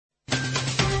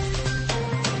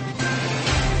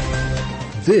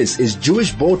This is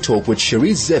Jewish Board Talk with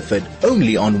Cherise Zeffert,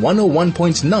 only on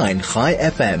 101.9 Chai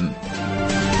FM.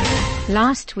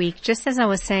 Last week, just as I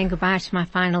was saying goodbye to my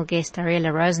final guest,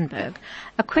 Ariellah Rosenberg,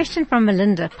 a question from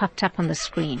Melinda popped up on the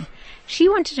screen. She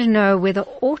wanted to know whether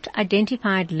ORT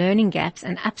identified learning gaps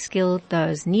and upskilled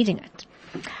those needing it.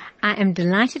 I am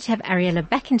delighted to have Ariellah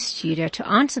back in studio to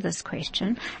answer this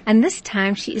question, and this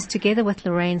time she is together with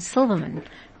Lorraine Silverman.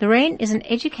 Lorraine is an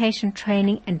education,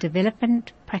 training and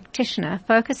development practitioner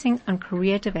focusing on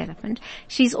career development.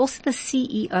 She's also the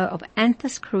CEO of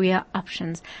Anthus Career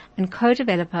Options and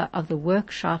co-developer of the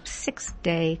workshop's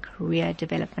 6-day career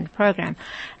development program.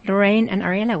 Lorraine and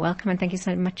Ariellah, welcome and thank you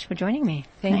so much for joining me.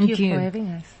 Thank you for having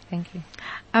us. Thank you.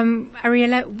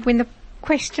 Ariellah, when the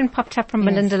question popped up from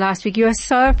Melinda last week, you were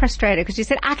so frustrated because you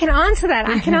said, I can answer that,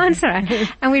 I can answer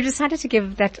it. And we've decided to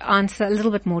give that answer a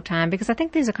little bit more time because I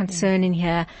think there's a concern in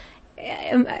here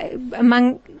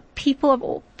among people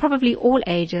of probably all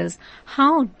ages.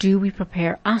 How do we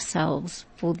prepare ourselves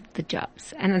for the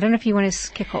jobs? And I don't know if you want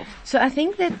to kick off. So I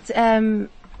think that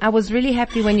I was really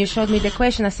happy when you showed me the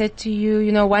question. I said to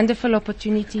you, wonderful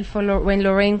opportunity for when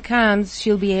Lorraine comes,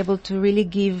 she'll be able to really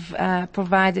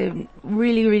provide a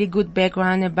really, really good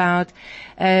background about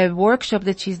a workshop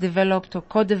that she's developed or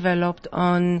co-developed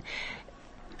on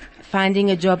finding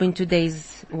a job in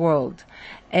today's world.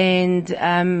 And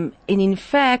in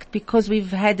fact, because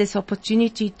we've had this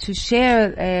opportunity to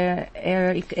share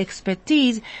our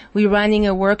expertise, we're running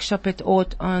a workshop at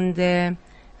ORT on the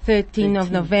 13th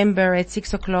of November at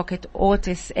 6 o'clock at ORT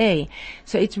SA.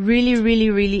 So it really,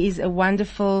 really, really is a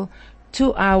wonderful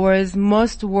 2 hours,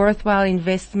 most worthwhile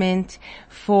investment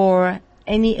for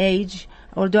any age.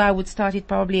 Although I would start it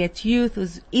probably at youth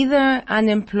who's either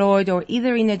unemployed or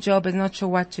either in a job and not sure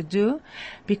what to do,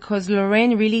 because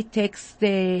Lorraine really takes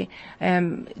the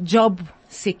job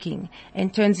seeking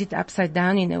and turns it upside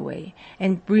down in a way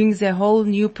and brings a whole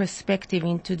new perspective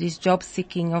into this job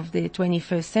seeking of the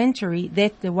 21st century.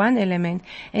 That's the one element.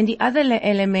 And the other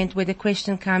element where the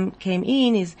question came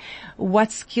in is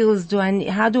what skills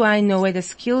how do I know where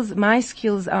my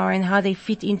skills are and how they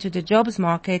fit into the jobs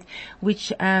market,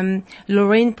 which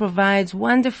Lorraine provides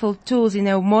wonderful tools in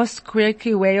a most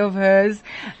quirky way of hers,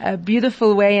 a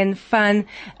beautiful way and fun,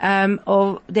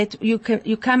 that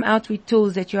you come out with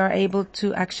tools that you are able to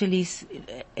actually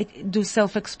do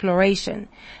self-exploration,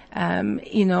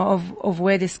 of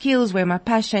where the skills, where my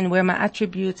passion, where my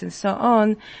attributes and so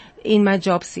on in my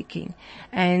job seeking.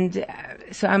 And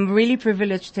so I'm really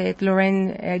privileged that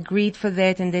Lorraine agreed for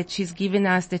that and that she's given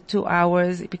us the 2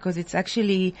 hours because it's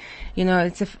actually,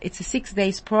 it's a 6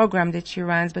 days program that she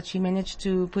runs, but she managed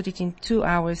to put it in 2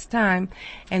 hours time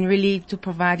and really to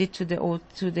provide it to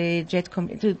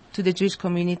the Jewish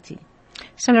community.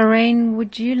 So Lorraine,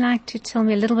 would you like to tell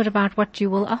me a little bit about what you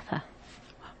will offer?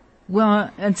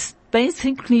 Well, it's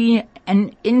basically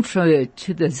an intro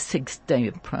to the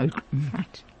 6-day program.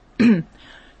 Right.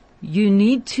 You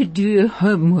need to do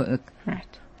homework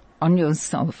on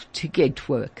yourself to get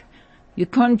work. You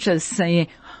can't just say,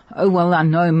 oh, well, I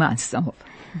know myself.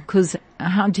 Because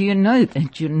how do you know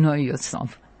that you know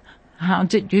yourself? How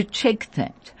did you check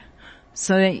that?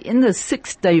 So in the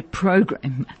 6-day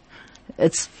program,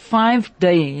 it's 5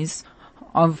 days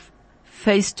of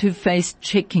face-to-face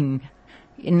checking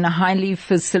in highly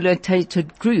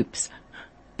facilitated groups.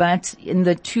 But in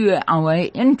the 2-hour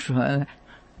intro,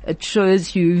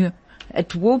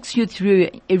 it walks you through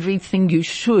everything you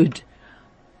should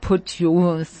put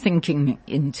your thinking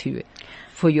into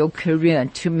for your career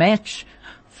to match,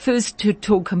 first to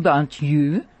talk about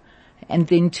you and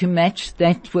then to match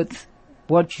that with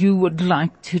what you would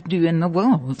like to do in the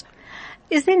world.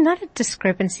 Is there not a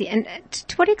discrepancy? And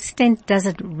to what extent does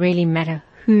it really matter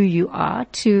who you are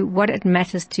to what it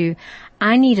matters to?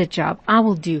 I need a job. I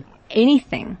will do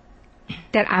anything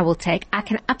that I will take. I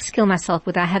can upskill myself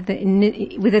whether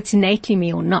it's innately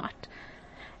me or not,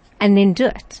 and then do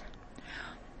it.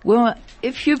 Well,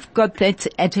 if you've got that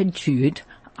attitude,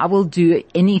 I will do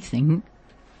anything,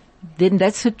 then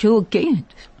that's what you'll get.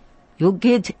 You'll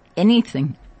get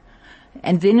anything.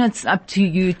 And then it's up to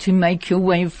you to make your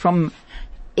way from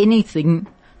anything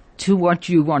to what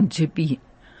you want to be.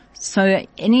 So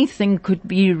anything could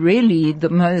be really the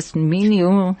most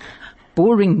menial,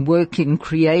 boring work in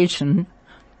creation,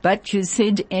 but you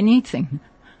said anything.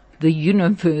 The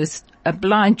universe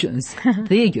obliges.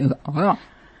 There you are.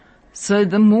 So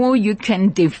the more you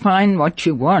can define what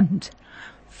you want,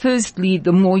 firstly,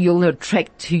 the more you'll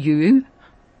attract to you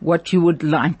what you would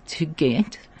like to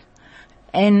get.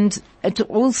 And it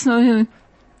also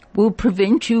will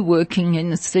prevent you working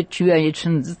in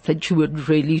situations that you would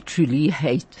really, truly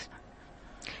hate.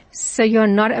 So you're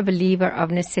not a believer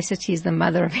of necessity is the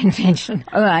mother of invention?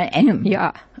 Oh, I am.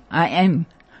 Yeah. I am.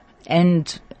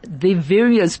 And the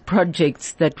various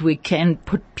projects that we can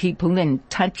put people in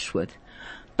touch with,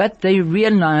 but they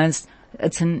realize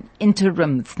it's an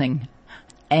interim thing.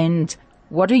 And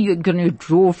what are you going to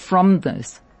draw from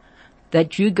this?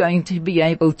 That you're going to be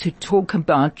able to talk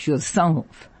about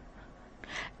yourself.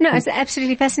 No, it's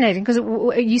absolutely fascinating because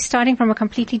you're starting from a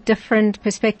completely different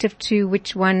perspective to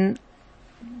which one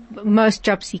most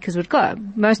job seekers would go.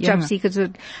 Most job seekers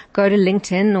would go to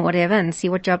LinkedIn or whatever and see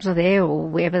what jobs are there or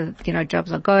wherever,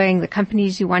 jobs are going, the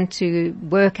companies you want to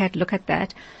work at, look at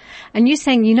that. And you're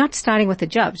saying you're not starting with the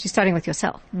jobs, you're starting with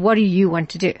yourself. What do you want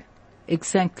to do?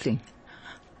 Exactly.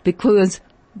 Because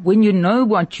when you know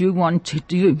what you want to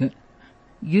do,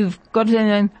 you've got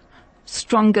a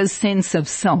stronger sense of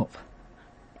self.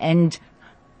 And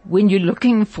when you're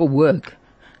looking for work,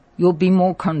 you'll be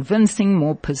more convincing,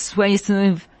 more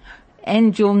persuasive,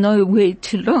 and you'll know where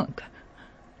to look.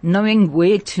 Knowing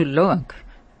where to look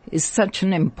is such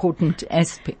an important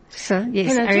aspect. So,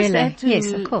 yes, Can I just Ariellah. add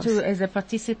Yes, of course. as a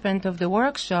participant of the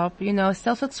workshop,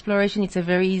 self-exploration, it's a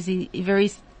very easy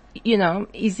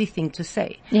thing to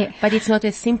say. Yeah. But it's not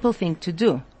a simple thing to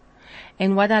do.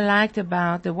 And what I liked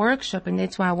about the workshop, and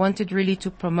that's why I wanted really to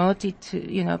promote it,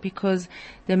 because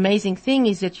the amazing thing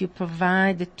is that you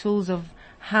provide the tools of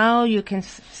how you can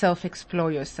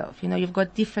self-explore yourself. You've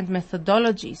got different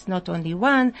methodologies, not only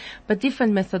one, but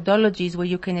different methodologies where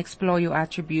you can explore your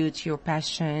attributes, your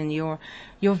passion, your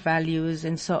values,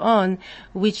 and so on,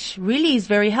 which really is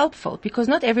very helpful because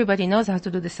not everybody knows how to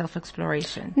do the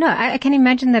self-exploration. No, I can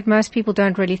imagine that most people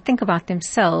don't really think about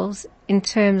themselves in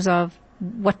terms of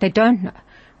what they don't know.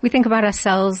 We think about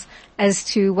ourselves as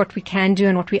to what we can do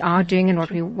and what we are doing and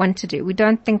what we want to do. We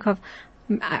don't think of,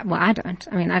 I don't.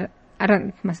 I mean, I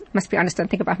don't, must be honest, don't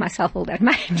think about myself all that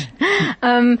much.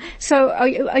 So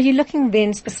are you looking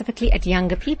then specifically at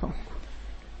younger people?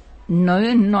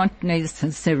 No, not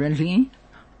necessarily.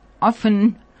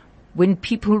 Often when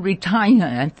people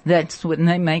retire, that's when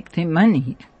they make their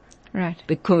money. Right.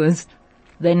 Because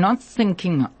they're not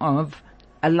thinking of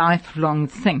a lifelong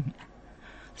thing.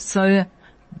 So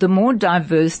the more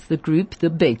diverse the group,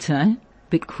 the better,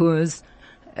 because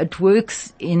it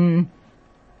works in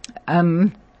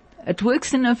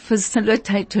a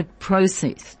facilitated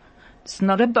process. It's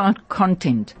not about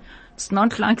content. It's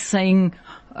not like saying,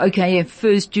 okay,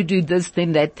 first you do this,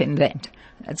 then that, then that.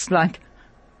 It's like,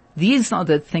 these are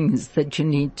the things that you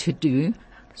need to do.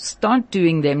 Start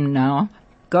doing them now.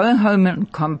 Go home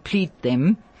and complete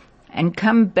them and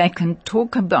come back and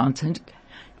talk about it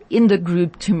in the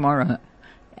group tomorrow.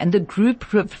 And the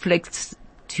group reflects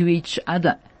to each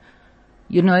other.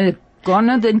 Gone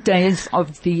are the days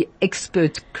of the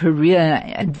expert career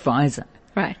advisor.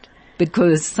 Right.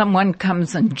 Because someone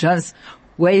comes and just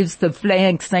waves the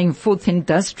flag saying fourth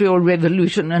industrial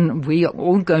revolution and we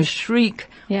all go shriek.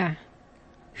 Yeah.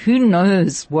 Who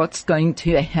knows what's going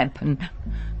to happen?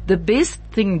 The best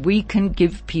thing we can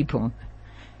give people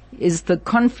is the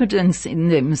confidence in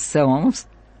themselves.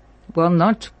 Well,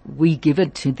 not we give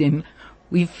it to them.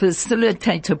 We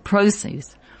facilitate a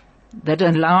process that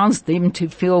allows them to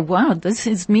feel, wow, this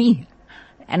is me.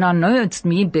 And I know it's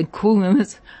me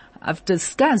because I've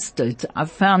discussed it.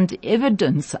 I've found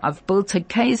evidence. I've built a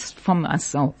case for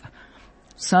myself.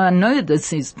 So I know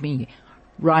this is me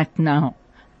right now.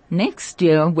 Next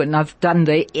year, when I've done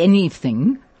the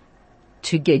anything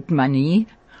to get money,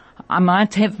 I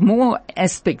might have more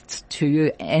aspects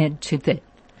to add to that.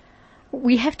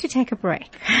 We have to take a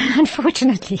break,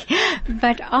 unfortunately.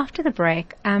 But after the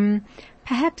break,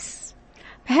 perhaps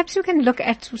we can look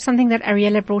at something that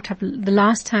Ariellah brought up the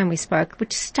last time we spoke,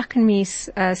 which stuck in me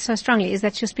so strongly, is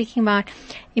that you're speaking about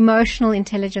emotional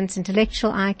intelligence,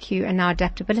 intellectual IQ, and now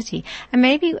adaptability. And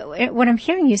maybe what I'm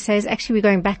hearing you say is actually we're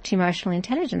going back to emotional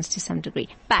intelligence to some degree.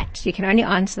 But you can only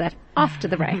answer that after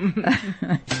the break.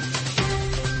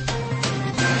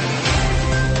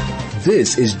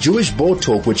 This is Jewish Board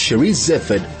Talk with Cherise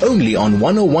Zeffert, only on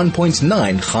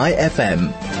 101.9 High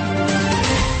FM.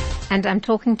 And I'm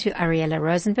talking to Ariellah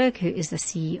Rosenberg, who is the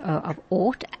CEO of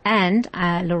ORT, and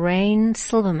Lorraine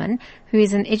Silverman, who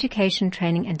is an education,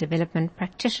 training and development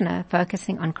practitioner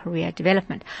focusing on career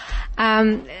development.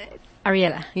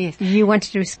 Ariellah, yes, you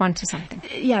wanted to respond to something.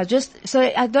 Yeah, so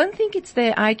I don't think it's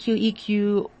the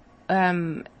IQ,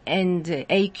 EQ,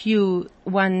 AQ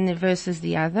one versus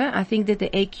the other. I think that the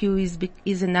AQ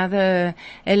is another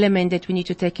element that we need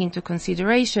to take into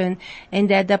consideration, and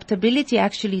the adaptability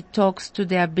actually talks to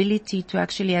the ability to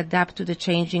actually adapt to the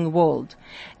changing world.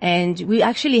 And we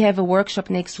actually have a workshop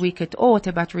next week at ORT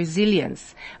about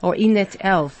resilience or innate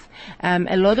health.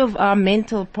 A lot of our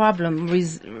mental problem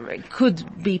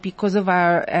could be because of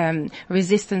our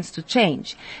resistance to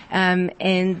change.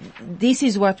 And this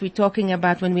is what we're talking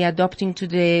about when we're adapting to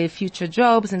the future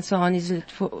jobs and so on, is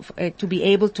to be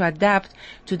able to adapt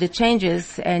to the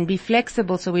changes and be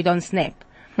flexible so we don't snap.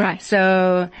 Right.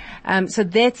 So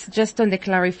that's just on the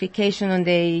clarification on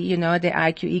the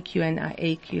IQ, EQ and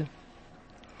AQ.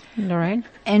 Lorraine?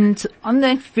 And on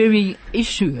that very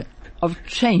issue of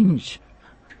change,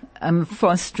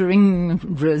 fostering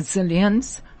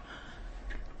resilience,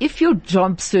 if your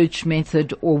job search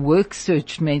method or work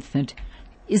search method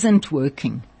isn't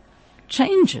working,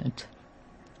 change it.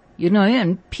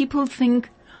 And people think,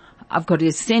 I've got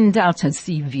to send out a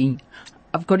CV.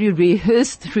 I've got to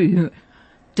rehearse through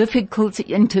difficult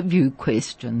interview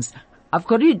questions. I've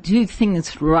got to do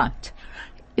things right.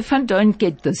 If I don't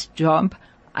get this job,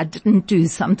 I didn't do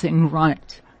something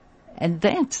right. And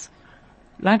that's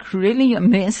like really a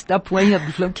messed up way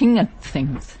of looking at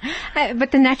things.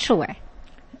 But the natural way.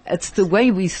 It's the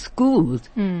way we schooled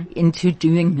into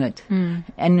doing it.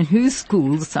 And who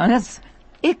schools us?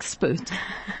 Experts.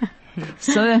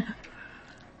 So,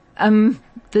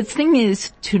 the thing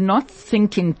is to not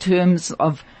think in terms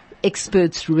of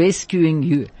experts rescuing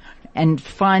you and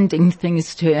finding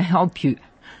things to help you.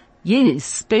 Yes,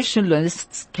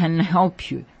 specialists can help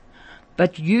you,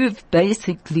 but you've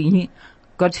basically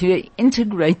got to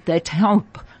integrate that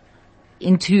help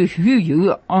into who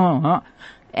you are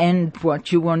and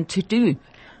what you want to do.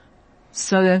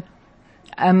 So,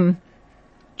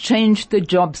 change the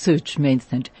job search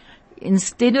method.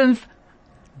 Instead of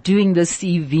doing the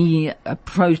CV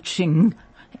approaching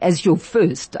as your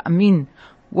first,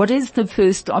 what is the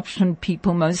first option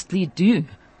people mostly do?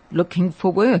 Looking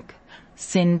for work.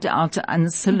 Send out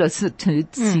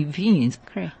unsolicited CVs.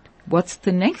 Correct. What's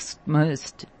the next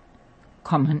most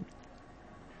common?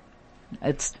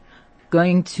 It's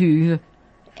going to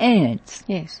ads.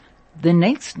 Yes. The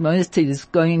next most is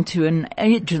going to an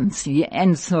agency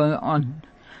and so on.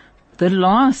 The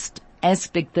last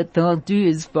aspect that they'll do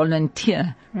is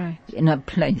volunteer in a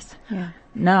place. Yeah.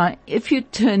 Now, if you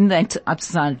turn that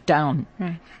upside down,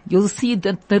 you'll see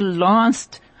that the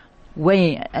last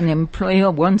way an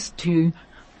employer wants to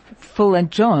fill a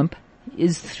job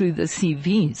is through the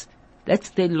CVs. That's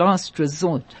their last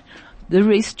resort. The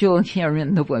rest you'll hear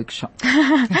in the workshop.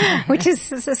 Which is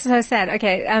so sad.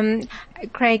 Okay,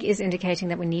 Craig is indicating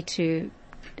that we need to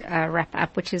wrap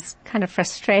up, which is kind of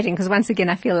frustrating because once again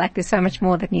I feel like there's so much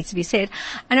more that needs to be said.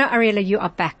 I know, Ariellah, you are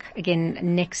back again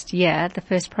next year, the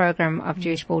first program of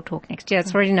Jewish Board Talk next year.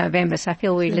 It's already November, so I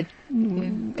feel it's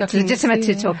legitimate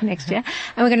to talk next year.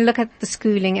 And we're going to look at the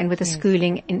schooling and whether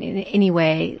schooling in any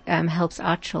way helps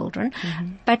our children.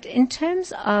 But in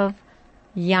terms of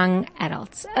young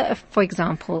adults, for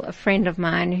example, a friend of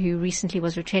mine who recently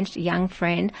was retrenched, a young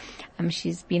friend,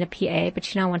 she's been a PA, but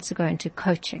she now wants to go into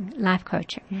coaching, life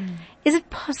coaching. Is it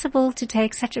possible to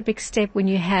take such a big step when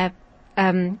you have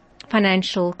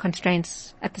financial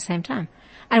constraints at the same time?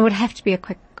 And it would have to be a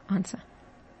quick answer.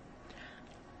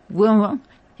 Well,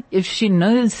 if she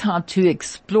knows how to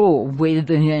explore where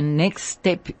the next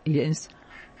step is,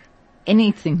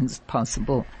 anything's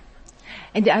possible.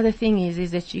 And the other thing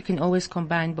is that you can always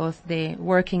combine both the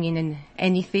working in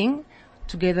anything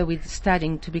together with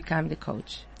studying to become the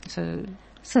coach.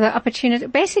 So the opportunity,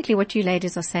 basically what you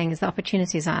ladies are saying is the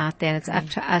opportunities are out there and it's up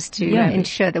to us to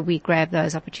ensure that we grab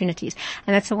those opportunities.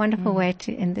 And that's a wonderful way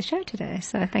to end the show today.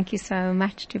 So thank you so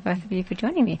much to both of you for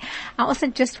joining me. I also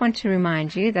just want to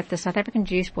remind you that the South African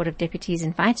Jewish Board of Deputies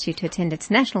invites you to attend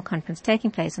its national conference taking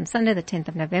place on Sunday the 10th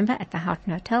of November at the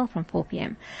Houghton Hotel from 4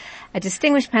 p.m. A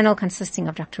distinguished panel consisting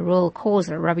of Dr. Roel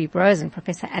Korzer, Robbie Brosen,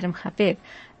 Professor Adam Habib,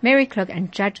 Mary Klug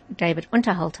and Judge David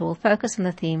Unterhalter will focus on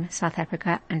the theme South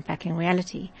Africa Unpacking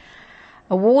Reality.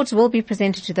 Awards will be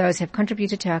presented to those who have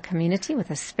contributed to our community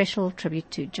with a special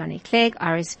tribute to Johnny Clegg.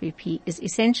 RSVP is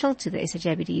essential to the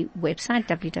SAJBD website,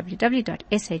 www.sajbd.org,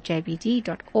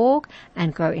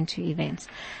 and go into events.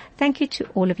 Thank you to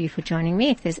all of you for joining me.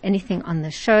 If there's anything on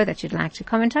the show that you'd like to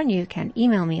comment on, you can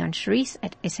email me on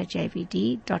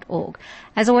Sharice@sajbd.org.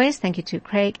 As always, thank you to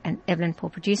Craig and Evelyn for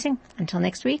producing. Until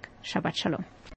next week, Shabbat Shalom.